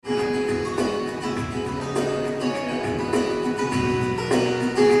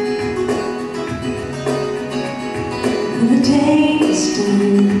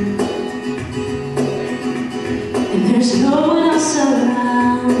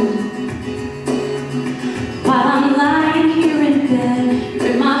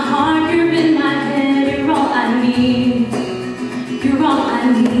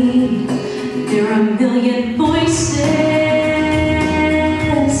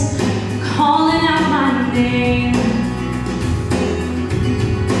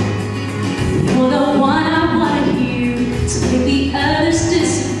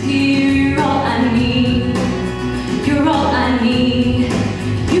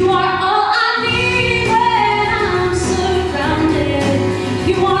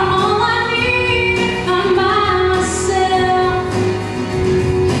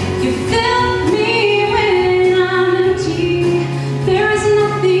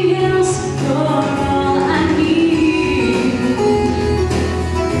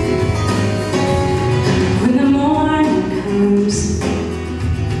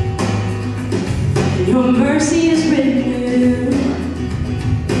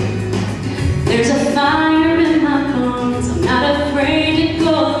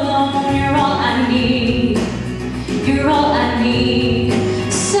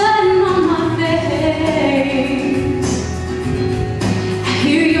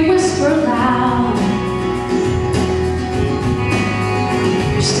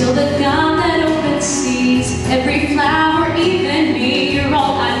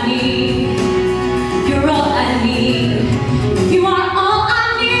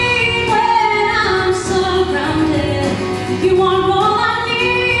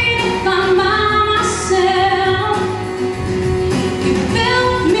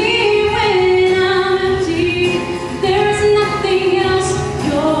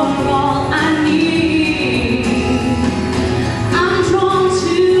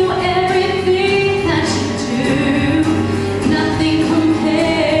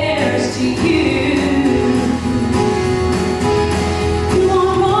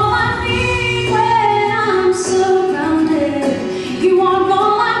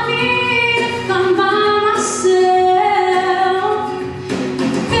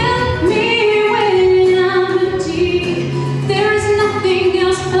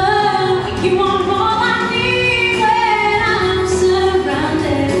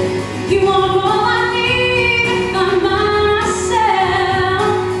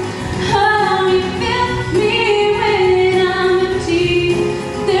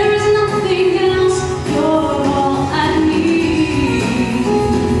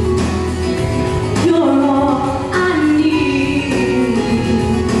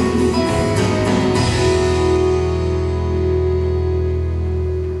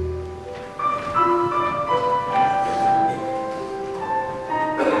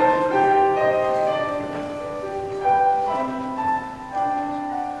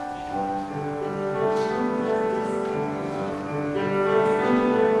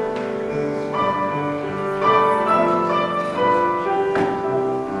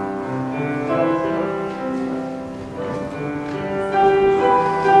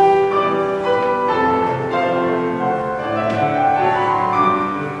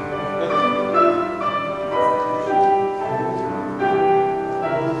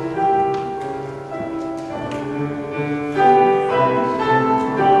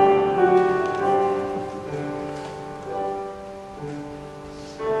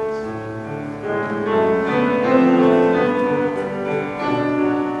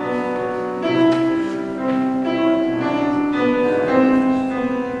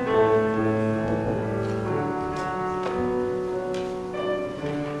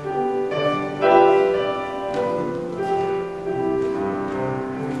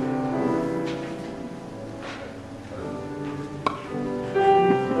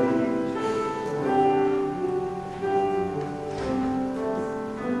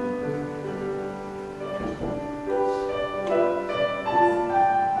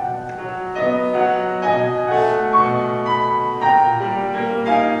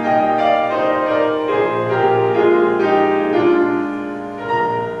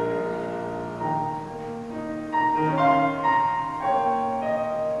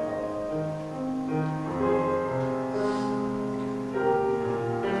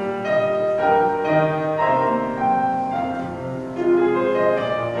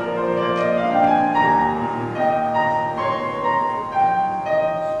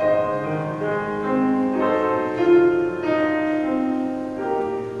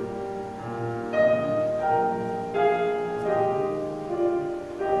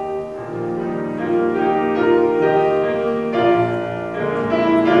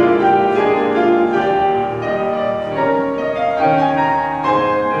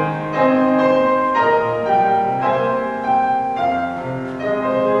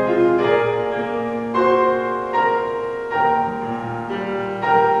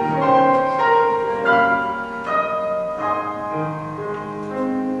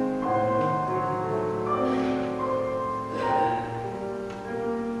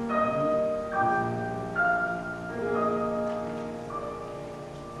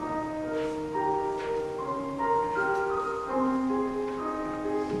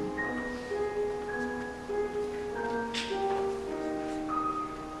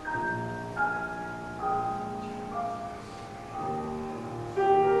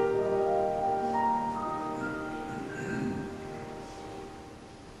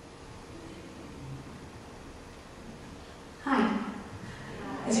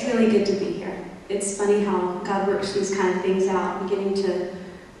It's really good to be here. It's funny how God works these kind of things out, and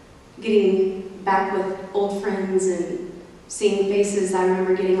getting back with old friends and seeing faces. I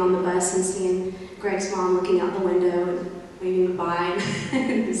remember getting on the bus and seeing Greg's mom looking out the window and waving goodbye.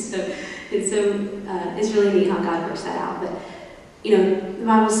 it's really neat how God works that out. But you know, the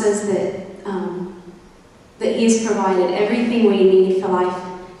Bible says that that He has provided everything we need for life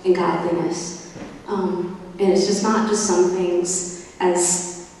and godliness. And it's just not just some things, as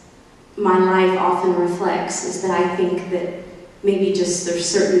my life often reflects, is that I think that maybe just there's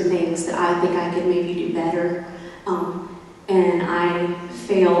certain things that I think I could maybe do better. And I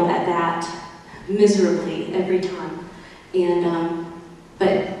fail at that miserably every time. And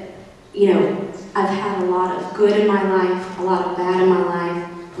but you know, I've had a lot of good in my life, a lot of bad in my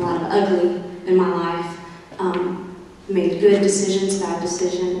life, a lot of ugly in my life. Made good decisions, bad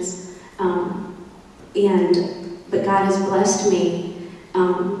decisions, but God has blessed me,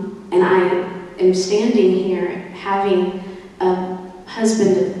 and I am standing here having a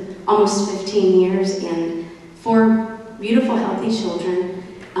husband of almost 15 years and 4 beautiful, healthy children,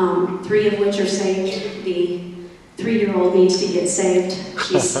 3 of which are saved. The 3-year-old needs to get saved.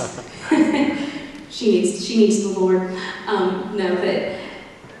 She needs the Lord.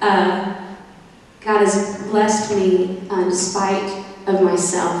 God has blessed me despite of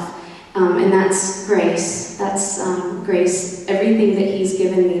myself, And that's grace. That's grace. Everything that He's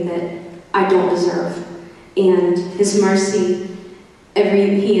given me that I don't deserve. And His mercy,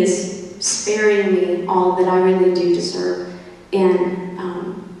 He is sparing me all that I really do deserve. And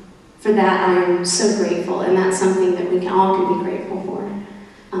for that, I am so grateful. And that's something that we all can be grateful for.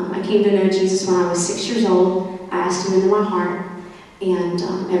 I came to know Jesus when I was 6 years old. I asked Him into my heart. And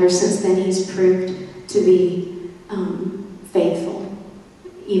ever since then, He's proved to be faithful,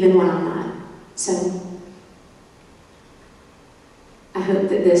 even when I'm not. So I hope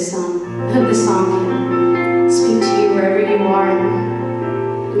that this song can speak to you wherever you are,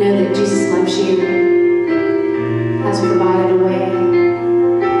 and know that Jesus loves you, has provided a way.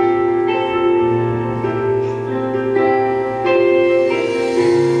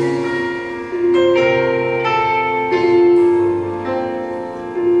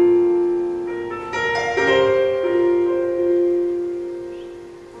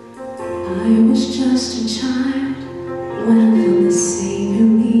 I was just a child when I felt the Savior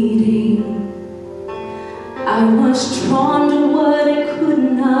leading. I was drawn to what I could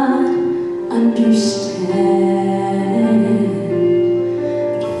not understand.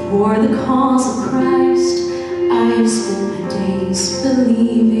 But for the cause of Christ, I have spent my days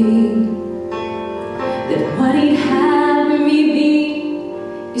believing that what He'd have me be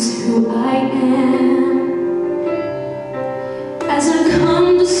is who I am. As I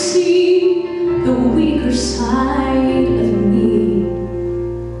come to see the weaker side of me,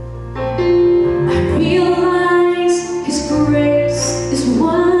 I realize His grace is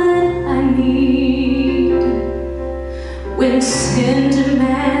what I need. When sin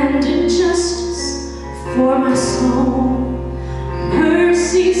demanded justice for my soul,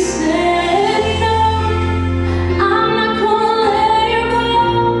 mercy said no. I'm not gonna let you go.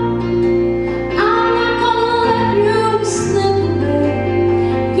 I'm not gonna let you slip away.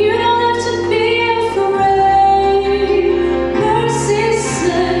 You don't have to be afraid. Mercy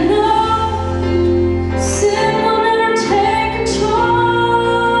said no. Sin will never take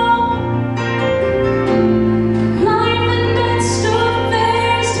control. Life and death stood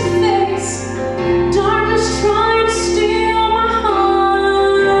face to face. Darkness trying to steal my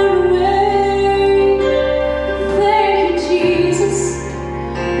heart away.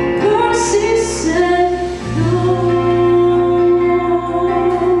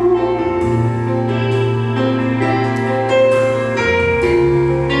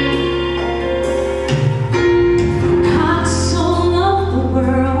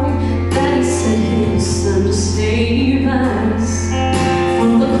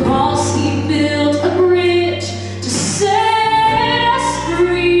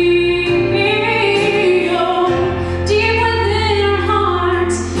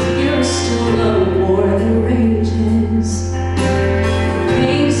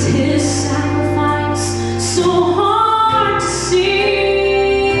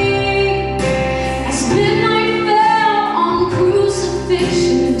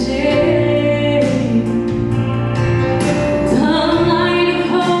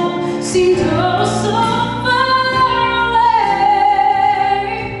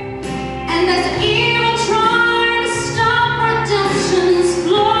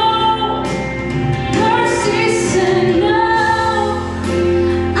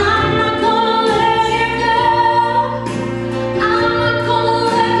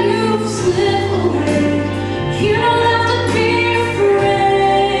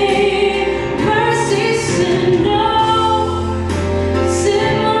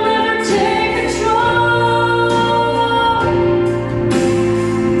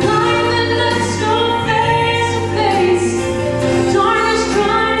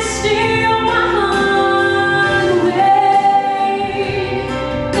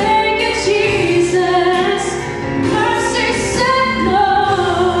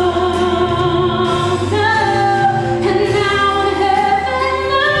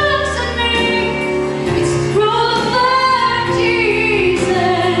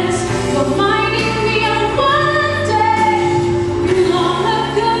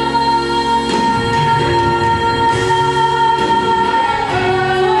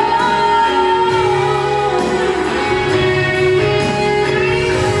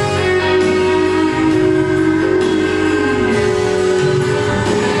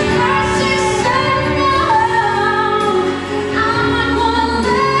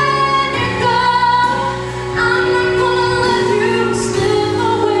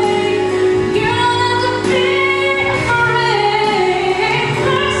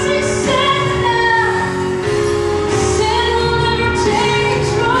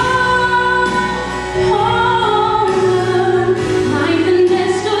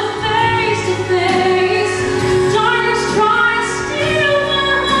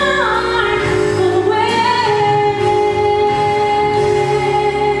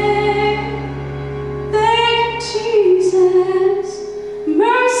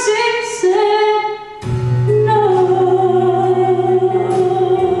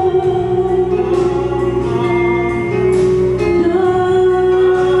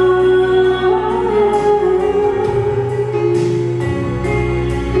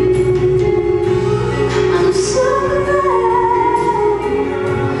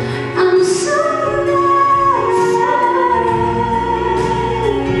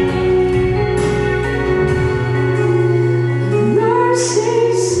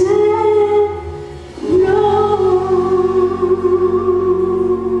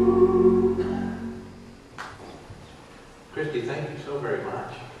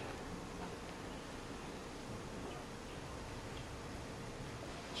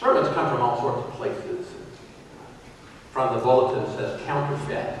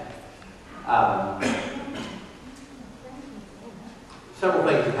 today. Several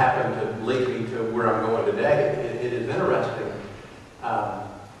things have happened to lead me to where I'm going today. It is interesting.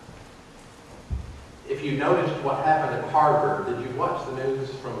 If you noticed what happened at Harvard, did you watch the news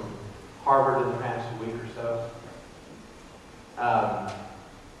from Harvard in the past week or so?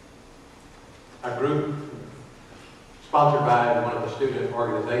 A group sponsored by one of the student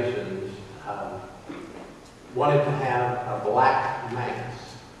organizations wanted to have a black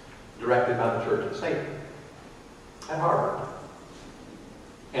mass directed by the Church of Satan at Harvard.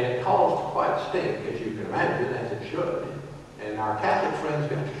 And it caused quite a stink, as you can imagine, as it should. And our Catholic friends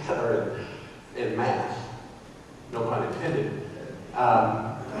got together in mass, no pun intended,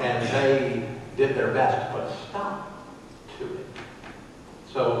 and they did their best to put a stop to it.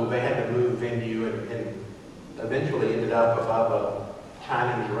 So they had to move venue and eventually ended up above a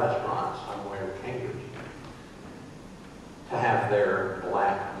Chinese restaurant somewhere in Cambridge to have their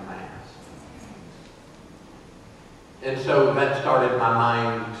black mass. And so that started my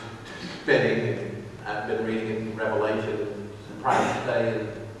mind spinning, and I've been reading in Revelation and private study and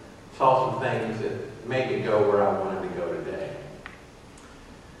saw some things that made me go where I wanted to go today.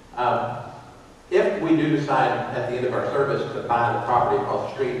 If we do decide at the end of our service to buy the property across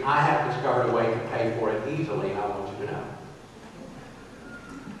the street, I have discovered a way to pay for it easily, I want you to know.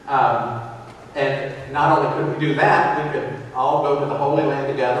 And not only could we do that, we could all go to the Holy Land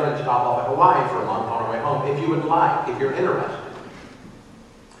together and stop off at Hawaii for a month on our way home, if you would like, if you're interested.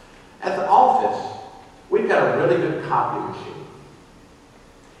 At the office, we've got a really good copy machine.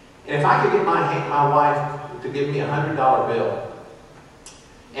 And if I could get my wife to give me a $100 bill,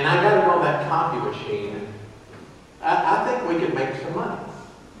 and I got it on that copy machine, I think we could make some money.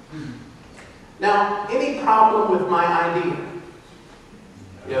 Now, any problem with my idea?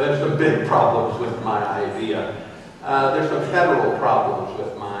 Yeah, there's some big problems with my idea. There's some federal problems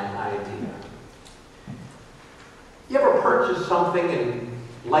with my idea. You ever purchased something and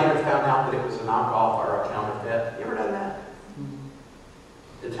later found out that it was a knockoff or a counterfeit? You ever done that?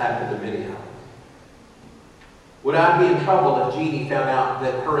 It's happened to many of us. Would I be in trouble if Jeannie found out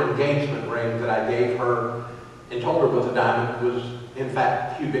that her engagement ring that I gave her and told her was a diamond was in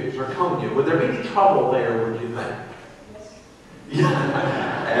fact cubic zirconia? Would there be any trouble there, would you think? Yeah,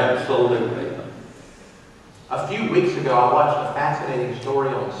 absolutely. A few weeks ago, I watched a fascinating story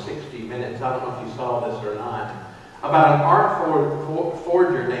on 60 Minutes. I don't know if you saw this or not, about an art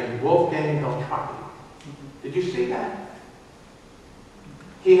forger named Wolfgang Beltraki. Did you see that?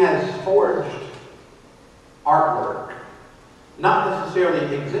 He has forged artwork, not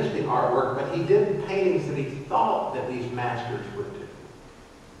necessarily existing artwork, but he did paintings that he thought that these masters would do.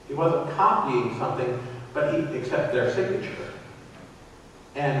 He wasn't copying something, but he accepted their signature.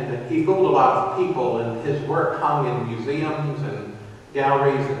 And he fooled a lot of people, and his work hung in museums and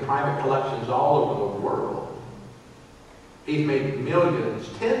galleries and private collections all over the world. He's made millions,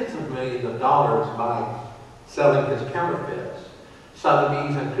 tens of millions of dollars by selling his counterfeits.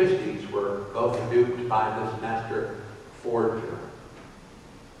 Sotheby's and Christie's were both duped by this master forger.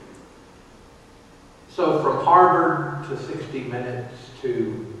 So from Harvard to 60 Minutes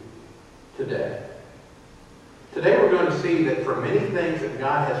to today. Today we're going to see that for many things that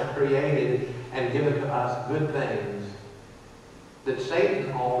God has created and given to us, good things, that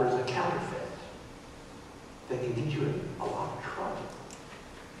Satan offers a counterfeit that can get you in a lot of trouble.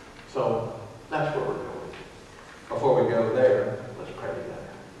 So that's where we're going. Before we go there, let's pray together.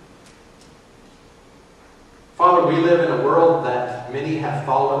 Father, we live in a world that many have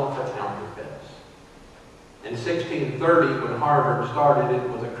fallen for counterfeits. In 1630, when Harvard started, it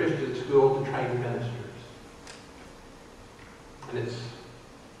was a Christian school to train ministers. And it's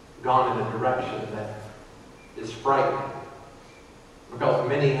gone in a direction that is frightening, because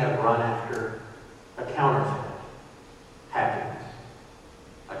many have run after a counterfeit happiness,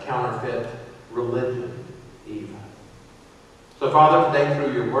 a counterfeit religion even. So Father, today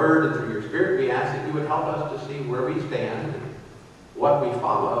through your word and through your spirit, we ask that you would help us to see where we stand, and what we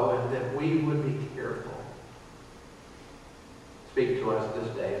follow, and that we would be careful. Speak to us this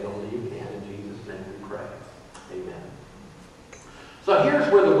day as only you can. In Jesus' name we pray. Amen. So here's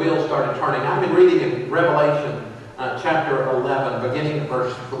where the wheels started turning. I've been reading in Revelation chapter 11, beginning at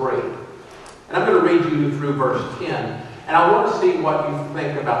verse 3. And I'm going to read you through verse 10. And I want to see what you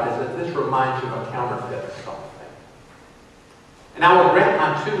think about this, if this reminds you of a counterfeit something. And I will grant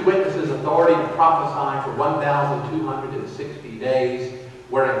my two witnesses authority to prophesy for 1,260 days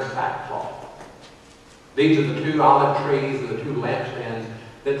wearing sackcloth. These are the two olive trees and the two lampstands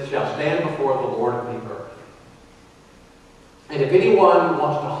that shall stand before the Lord of the earth. And if anyone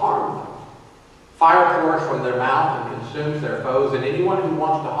wants to harm them, Fire pours from their mouth and consumes their foes, and anyone who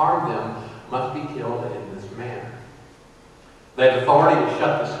wants to harm them must be killed in this manner. They have authority to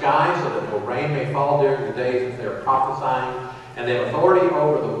shut the sky so that no rain may fall during the days of their prophesying, and they have authority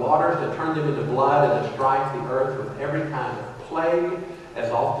over the waters to turn them into blood and to strike the earth with every kind of plague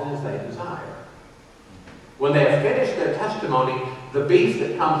as often as they desire. When they have finished their testimony, the beast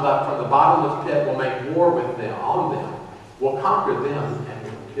that comes up from the bottomless pit will make war with them, on them, will conquer them, and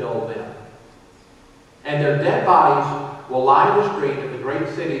will kill them. And their dead bodies will lie in the street of the great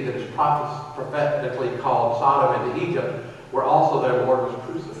city that is prophetically called Sodom and Egypt, where also their Lord was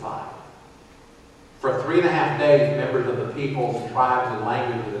crucified. For 3.5 days, members of the peoples and tribes and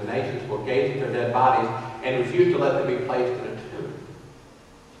languages and nations will gaze at their dead bodies and refuse to let them be placed in a tomb.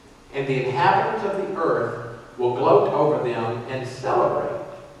 And the inhabitants of the earth will gloat over them and celebrate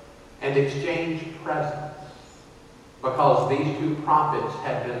and exchange presents, because these two prophets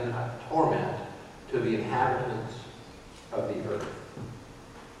had been a torment to the inhabitants of the earth.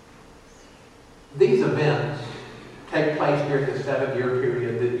 These events take place during the 7-year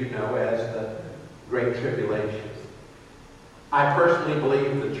period that you know as the Great Tribulation. I personally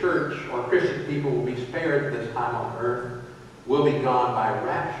believe the church or Christian people will be spared this time on earth, will be gone by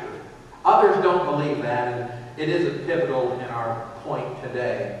rapture. Others don't believe that, and it is pivotal in our point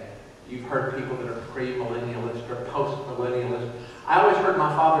today. You've heard people that are pre-millennialist or post-millennialist. I always heard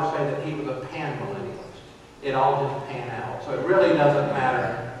my father say that he was a pan-millennialist. It all just pan out. So it really doesn't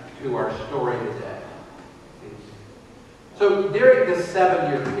matter to our story today. So during this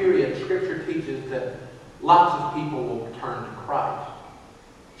 7-year period, Scripture teaches that lots of people will turn to Christ.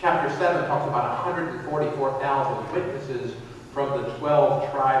 Chapter 7 talks about 144,000 witnesses from the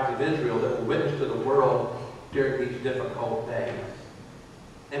 12 tribes of Israel that will witness to the world during these difficult days.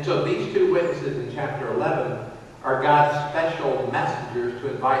 And so these two witnesses in chapter 11 are God's special messengers to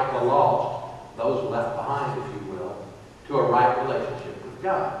invite the lost, those left behind, if you will, to a right relationship with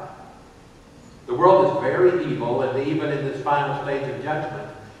God. The world is very evil, and even in this final stage of judgment,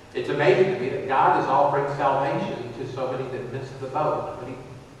 it's amazing to me that God is offering salvation to so many that missed the boat, but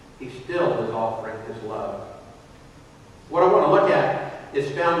He still is offering His love. What I want to look at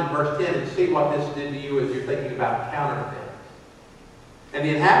is found in verse 10 and see what this did to you as you're thinking about counterfeits. And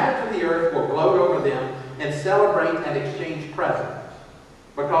the inhabitants of the earth will gloat over them and celebrate and exchange presents,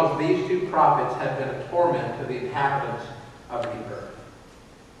 because these two prophets have been a torment to the inhabitants of the earth.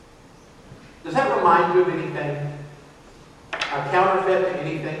 Does that remind you of anything? A counterfeit to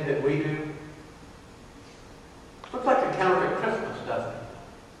anything that we do? Looks like a counterfeit Christmas, doesn't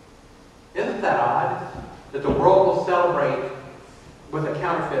it? Isn't that odd? That the world will celebrate with a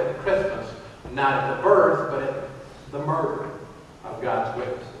counterfeit Christmas, not at the birth, but at the murder of God's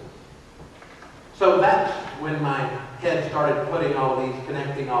witnesses. So that's when my head started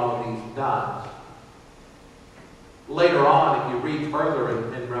connecting all of these dots. Later on, if you read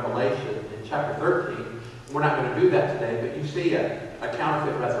further in Revelation, in chapter 13, we're not going to do that today, but you see a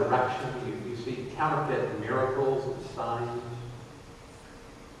counterfeit resurrection. You see counterfeit miracles and signs.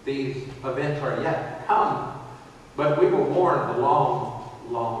 These events are yet to come, but we were warned long,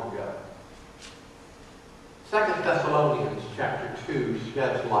 long ago. 2 Thessalonians chapter 2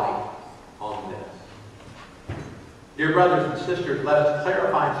 sheds light on this. Dear brothers and sisters, let us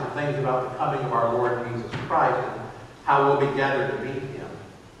clarify some things about the coming of our Lord Jesus Christ and how we'll be gathered to meet Him.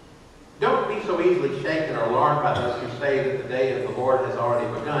 Don't be so easily shaken or alarmed by those who say that the day of the Lord has already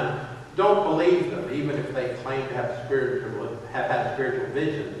begun. Don't believe them, even if they claim to have had spiritual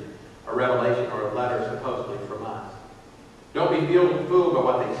vision, a revelation, or a letter supposedly from us. Don't be fooled by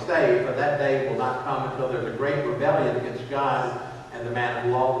what they say, for that day will not come until there's a great rebellion against God, and the man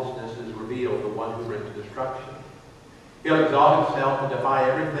of lawlessness is revealed, the one who brings destruction. He'll exalt himself and defy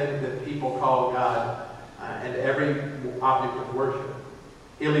everything that people call God and every object of worship.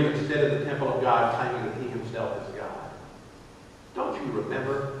 He'll even sit in the temple of God, claiming that He Himself is God. Don't you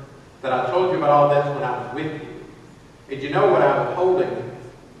remember that I told you about all this when I was with you? And you know what I was holding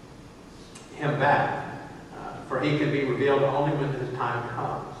Him back, for He can be revealed only when His time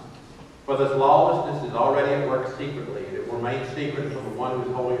comes. For this lawlessness is already at work secretly, and it will remain secret until the one who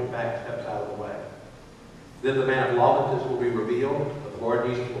is holding it back steps out of the way. Then the man of lawlessness will be revealed, but the Lord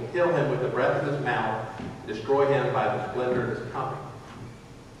Jesus will kill him with the breath of His mouth, and destroy him by the splendor of His coming.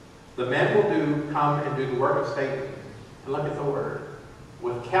 The men will come and do the work of Satan, and look at the word,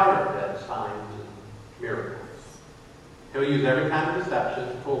 with counterfeit signs and miracles. He'll use every kind of deception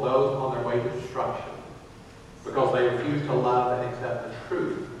to pull those on their way to destruction, because they refuse to love and accept the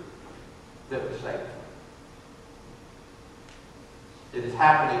truth that was Satan. It is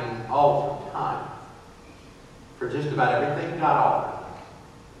happening all the time for just about everything God offers.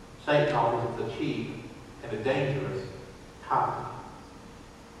 Satan offers a cheap and a dangerous copy.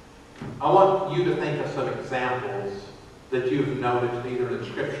 I want you to think of some examples that you've noticed either in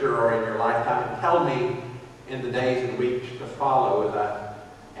Scripture or in your lifetime, and tell me in the days and weeks to follow as I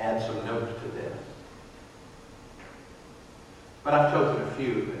add some notes to this. But I've chosen a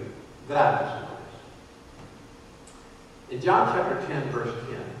few that I've just noticed. In John chapter 10, verse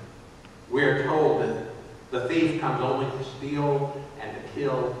 10, we are told that the thief comes only to steal and to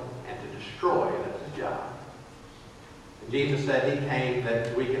kill and to destroy. That's his job. And Jesus said he came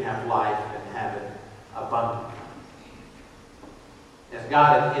that we can have life and have it abundantly. As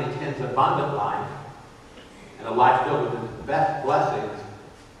God intends abundant life and a life filled with his best blessings,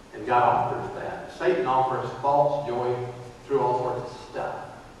 and God offers that, Satan offers false joy through all sorts of stuff.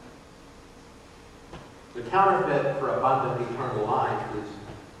 The counterfeit for abundant eternal life is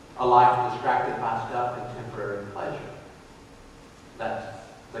a life distracted by stuff and temporary pleasure. That's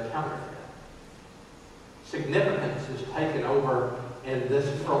the counterfeit. Significance is taken over in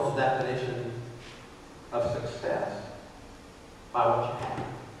this world's definition of success by what you have.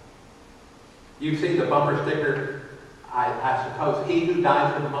 You see the bumper sticker, I suppose, he who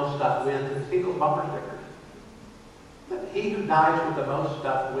dies with the most stuff wins. And see those bumper stickers? But he who dies with the most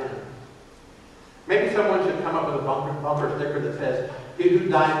stuff wins. Maybe someone should come up with a bumper sticker that says, he who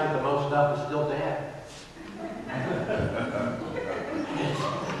dies with the most stuff is still dead.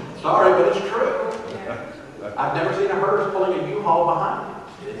 Sorry, but it's true. I've never seen a hearse pulling a U-Haul behind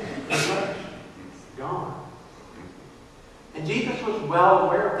it. It's gone. And Jesus was well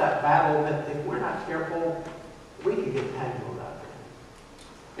aware of that battle, that if we're not careful, we can get tangled up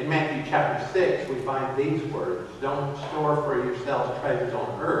in. In Matthew chapter 6, we find these words, don't store for yourselves treasures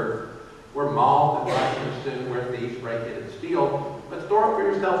on earth, where moth and rust consume, where thieves break in and steal, but store up for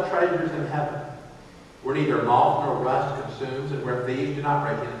yourselves treasures in heaven, where neither moth nor rust consumes, and where thieves do not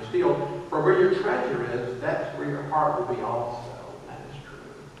break in and steal. For where your treasure is, that's where your heart will be also. That is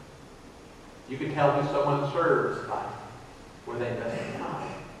true. You can tell who someone serves by where they invest their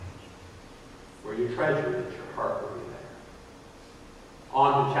time. Where your treasure is, your heart will be there.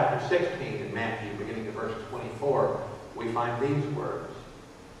 On to chapter 16 in Matthew, beginning at verse 24, we find these words.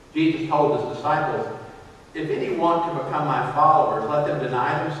 Jesus told his disciples, if any want to become my followers, let them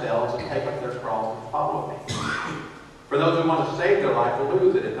deny themselves and take up their cross and follow me. For those who want to save their life will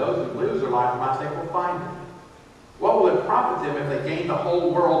lose it, and those who lose their life for my sake will find it. What will it profit them if they gain the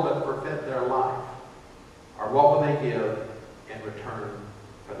whole world but forfeit their life? Or what will they give in return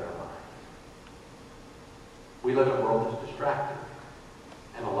for their life? We live in a world that's distracted,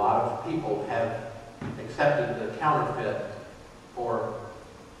 and a lot of people have accepted the counterfeit for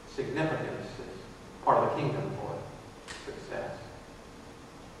significance as part of the kingdom for success.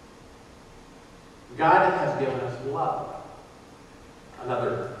 God has given us love.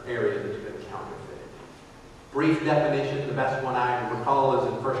 Another area that's been counterfeited. Brief definition, the best one I recall is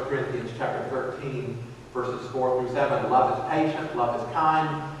in 1 Corinthians chapter 13, verses 4 through 7. Love is patient, love is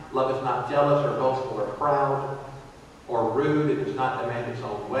kind, love is not jealous or boastful or proud or rude. It does not demand its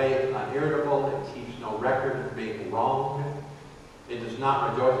own way. It's not irritable. It keeps no record of being wronged. It does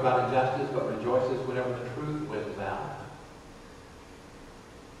not rejoice about injustice, but rejoices whenever the truth wins out.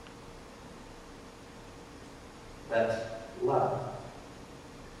 That's love.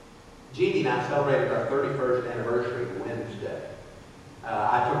 Jeannie and I celebrated our 31st anniversary Wednesday.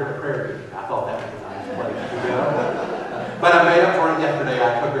 I took her to Prairie Beach. I thought that was a nice place to go. But I made up for it yesterday.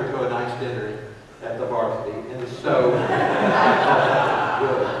 I took her to a nice dinner at the Varsity. And so I thought that was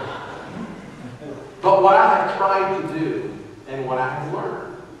good. But what I have tried to do, and what I have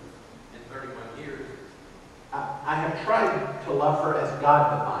learned in 31 years, I have tried to love her as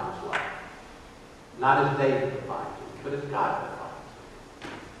God defines love. Not as David defines it, but as God defines it.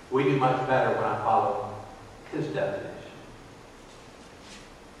 We do much better when I follow his definition.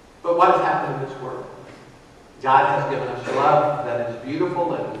 But what has happened in this world? God has given us love that is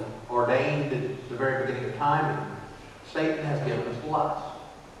beautiful and ordained at the very beginning of time, and Satan has given us lust.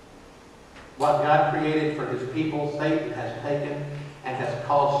 What God created for his people, Satan has taken and has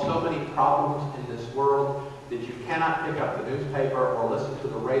caused so many problems in this world that you cannot pick up the newspaper or listen to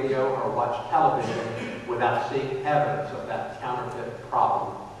the radio or watch television without seeing evidence of that counterfeit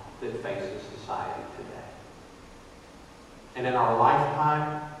problem that faces society today. And in our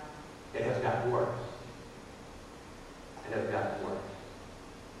lifetime, it has gotten worse. It has gotten worse.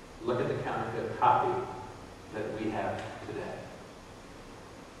 Look at the counterfeit copy that we have today.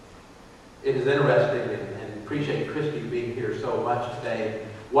 It is interesting, and appreciate Christy being here so much today,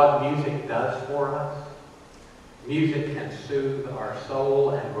 what music does for us. Music can soothe our soul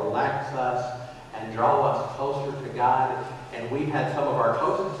and relax us and draw us closer to God. And And we've had some of our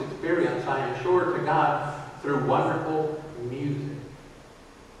closest experience, I am sure, to God through wonderful music.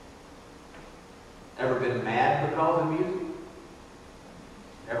 Ever been mad because of music?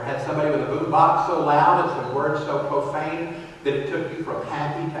 Ever had somebody with a boombox so loud and some words so profane that it took you from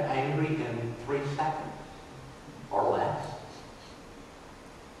happy to angry in 3 seconds or less?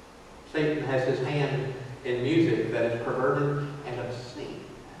 Satan has his hand in music that is perverted and obscene.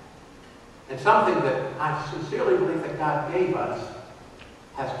 And something that I sincerely believe that God gave us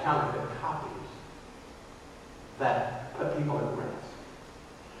has counterfeit copies that put people at risk.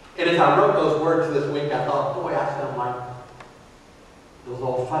 And as I wrote those words this week, I thought, boy, I sound like those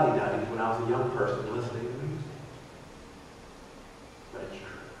old fuddy-duddies when I was a young person listening to music. But it's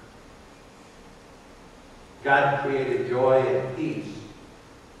true. God created joy and peace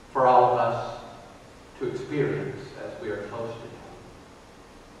for all of us to experience as we are close to Him.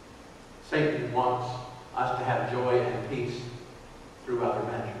 Satan wants us to have joy and peace through other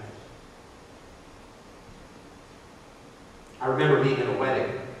measures. I remember being at a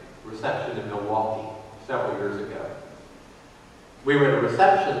wedding reception in Milwaukee several years ago. We were at a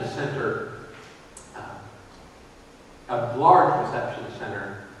reception center, a large reception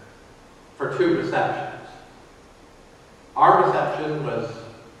center for 2 receptions. Our reception was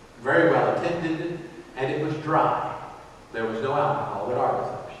very well attended, and it was dry. There was no alcohol at our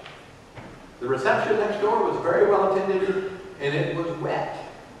reception. The reception next door was very well attended, and it was wet.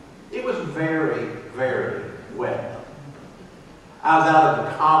 It was very, very wet. I was out in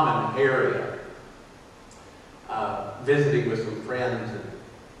the common area visiting with some friends, and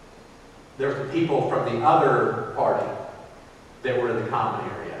there were some people from the other party that were in the common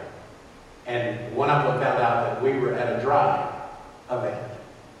area. And one of them found out that we were at a dry event.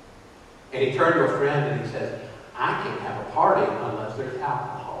 And he turned to a friend and he says, I can't have a party unless there's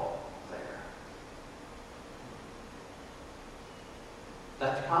alcohol there.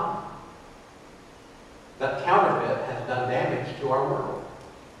 That's common. That counterfeit has done damage to our world.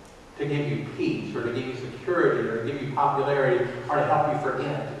 To give you peace, or to give you security, or to give you popularity, or to help you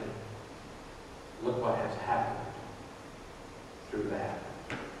forget. Look what has happened through that.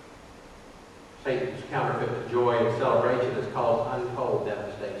 Satan's counterfeit to joy and celebration has caused untold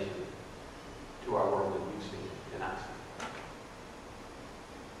devastation to our world that we've seen and I see.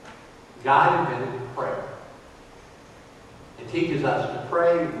 God invented prayer and teaches us to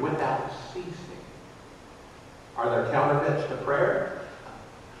pray without ceasing. Are there counterfeits to prayer?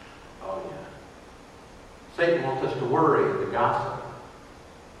 Oh, yeah. Satan wants us to worry, to gossip,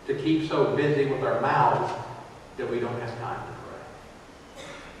 to keep so busy with our mouths that we don't have time to pray.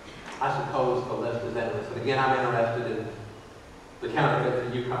 I suppose the list is endless. And again, I'm interested in the counterfeits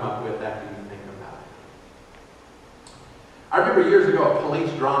that you come up with after you think about it. I remember years ago a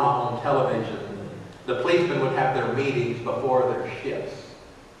police drama on television. The policemen would have their meetings before their shifts.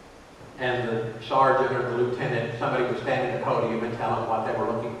 And the sergeant or the lieutenant, somebody would stand at the podium and tell them what they were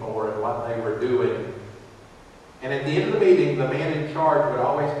looking for and what they were doing. And at the end of the meeting, the man in charge would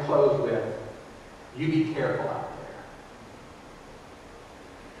always close with, you be careful out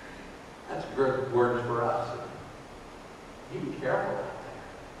there. That's good words for us. You be careful out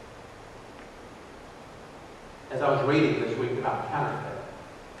there. As I was reading this week about counterfeit,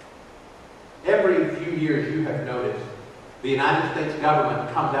 every few years you have noticed the United States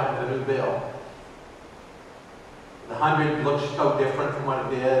government comes out with a new bill. The 100 looks so different from what it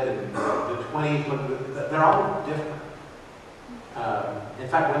did, and the 20s look, they're all different. In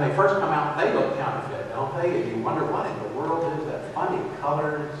fact, when they first come out, they look counterfeit, don't they? And you wonder what in the world is that funny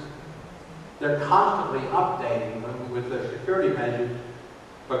colors. They're constantly updating them with their security measures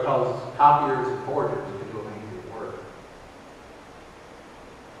because copiers and forgers can do amazing work.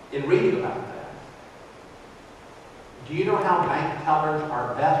 In reading about that, do you know how bank tellers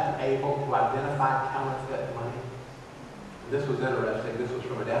are best able to identify counterfeit money? This was interesting. This was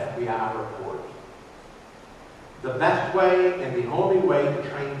from an FBI report. The best way and the only way to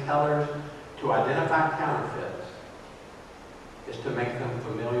train tellers to identify counterfeits is to make them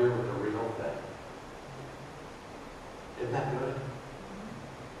familiar with the real thing. Isn't that good?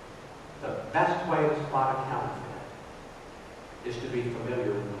 The best way to spot a counterfeit is to be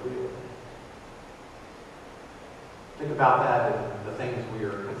familiar with the real thing. Think about that in the things we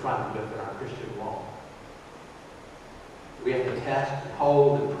are confronted with in our Christian walk. We have to test, and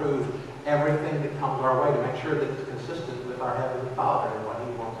hold, and prove everything that comes our way to make sure that it's consistent with our Heavenly Father and what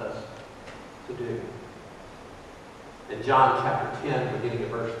He wants us to do. In John chapter 10, beginning at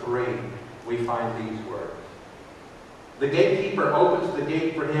verse 3, we find these words. The gatekeeper opens the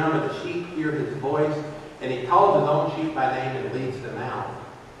gate for him, and the sheep hear his voice, and he calls his own sheep by name and leads them out.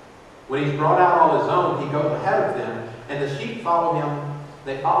 When he's brought out all his own, he goes ahead of them, And the sheep follow him.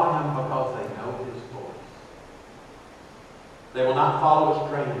 They follow him because they know his voice. They will not follow a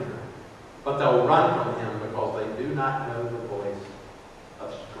stranger, but they'll run from him because they do not know the voice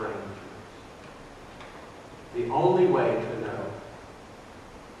of strangers. The only way to know,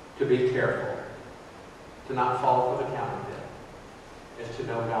 to be careful, to not fall for the counterfeit, is to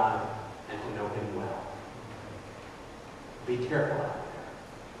know God and to know him well. Be careful out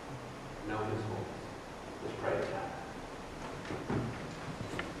there. Know his voice. Let's pray together.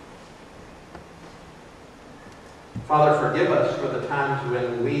 Father, forgive us for the times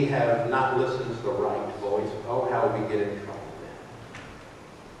when we have not listened to the right voice. Oh, how we get in trouble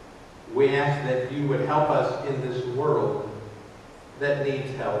then. We ask that you would help us in this world that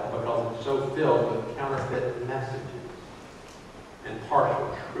needs help because it's so filled with counterfeit messages and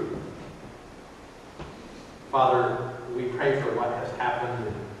partial truth. Father, we pray for what has happened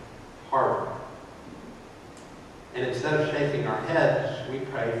in Harvard. And instead of shaking our heads, we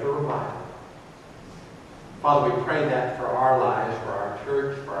pray for revival. Father, we pray that for our lives, for our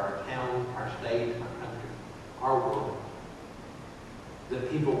church, for our town, our state, our country, our world.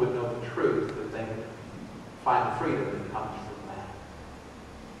 That people would know the truth, that they would find freedom that comes from that.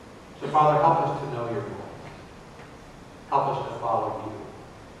 So, Father, help us to know your voice. Help us to follow you.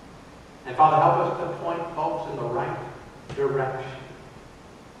 And, Father, help us to point folks in the right direction.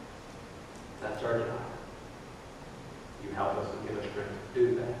 That's our job. You help us and give us strength to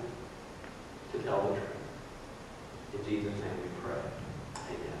do that, to tell the truth. In Jesus' name we pray.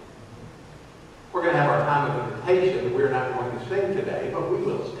 Amen. We're going to have our time of invitation. We're not going to sing today, but we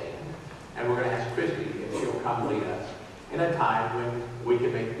will stand. And we're going to ask Christy if she'll come lead us in a time when we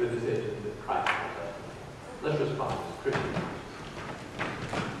can make the decisions that Christ wants us to make. Let's respond. Christy.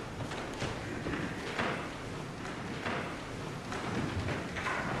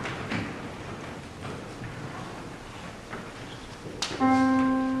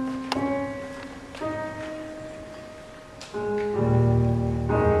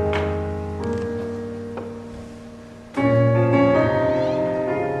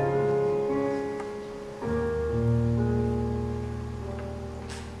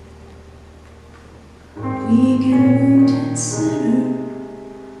 Weak and wounded sinner,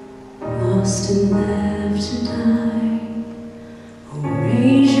 lost and left to die. Oh,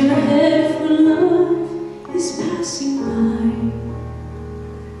 raise your head, for love is passing by.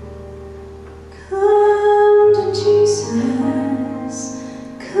 Come to Jesus,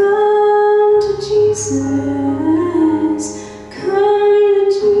 come to Jesus, come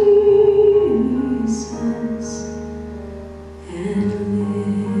to Jesus and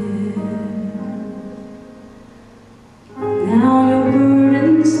live. Now your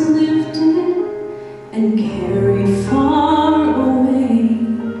burden's lifted and carry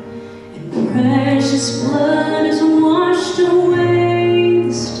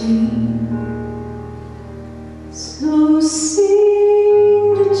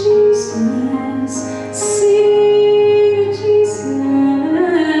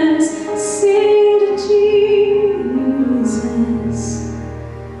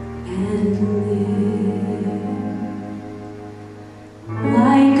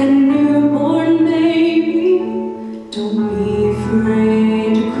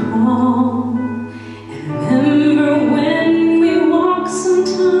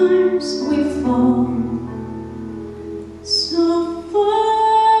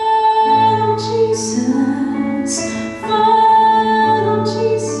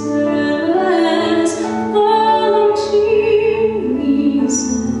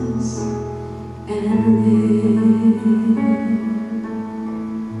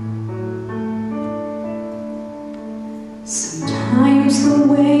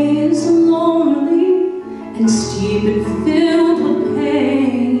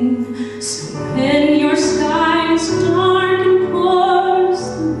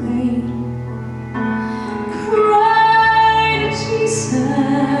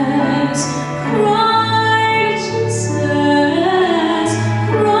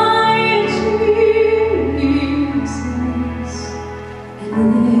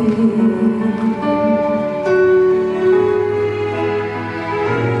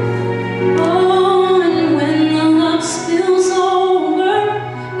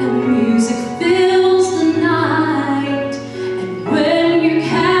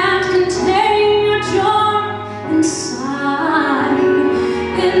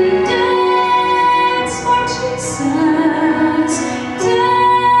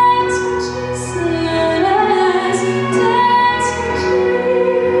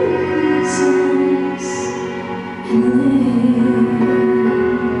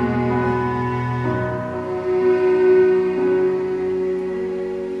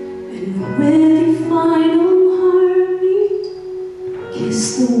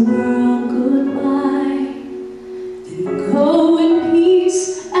kiss the world goodbye, then go and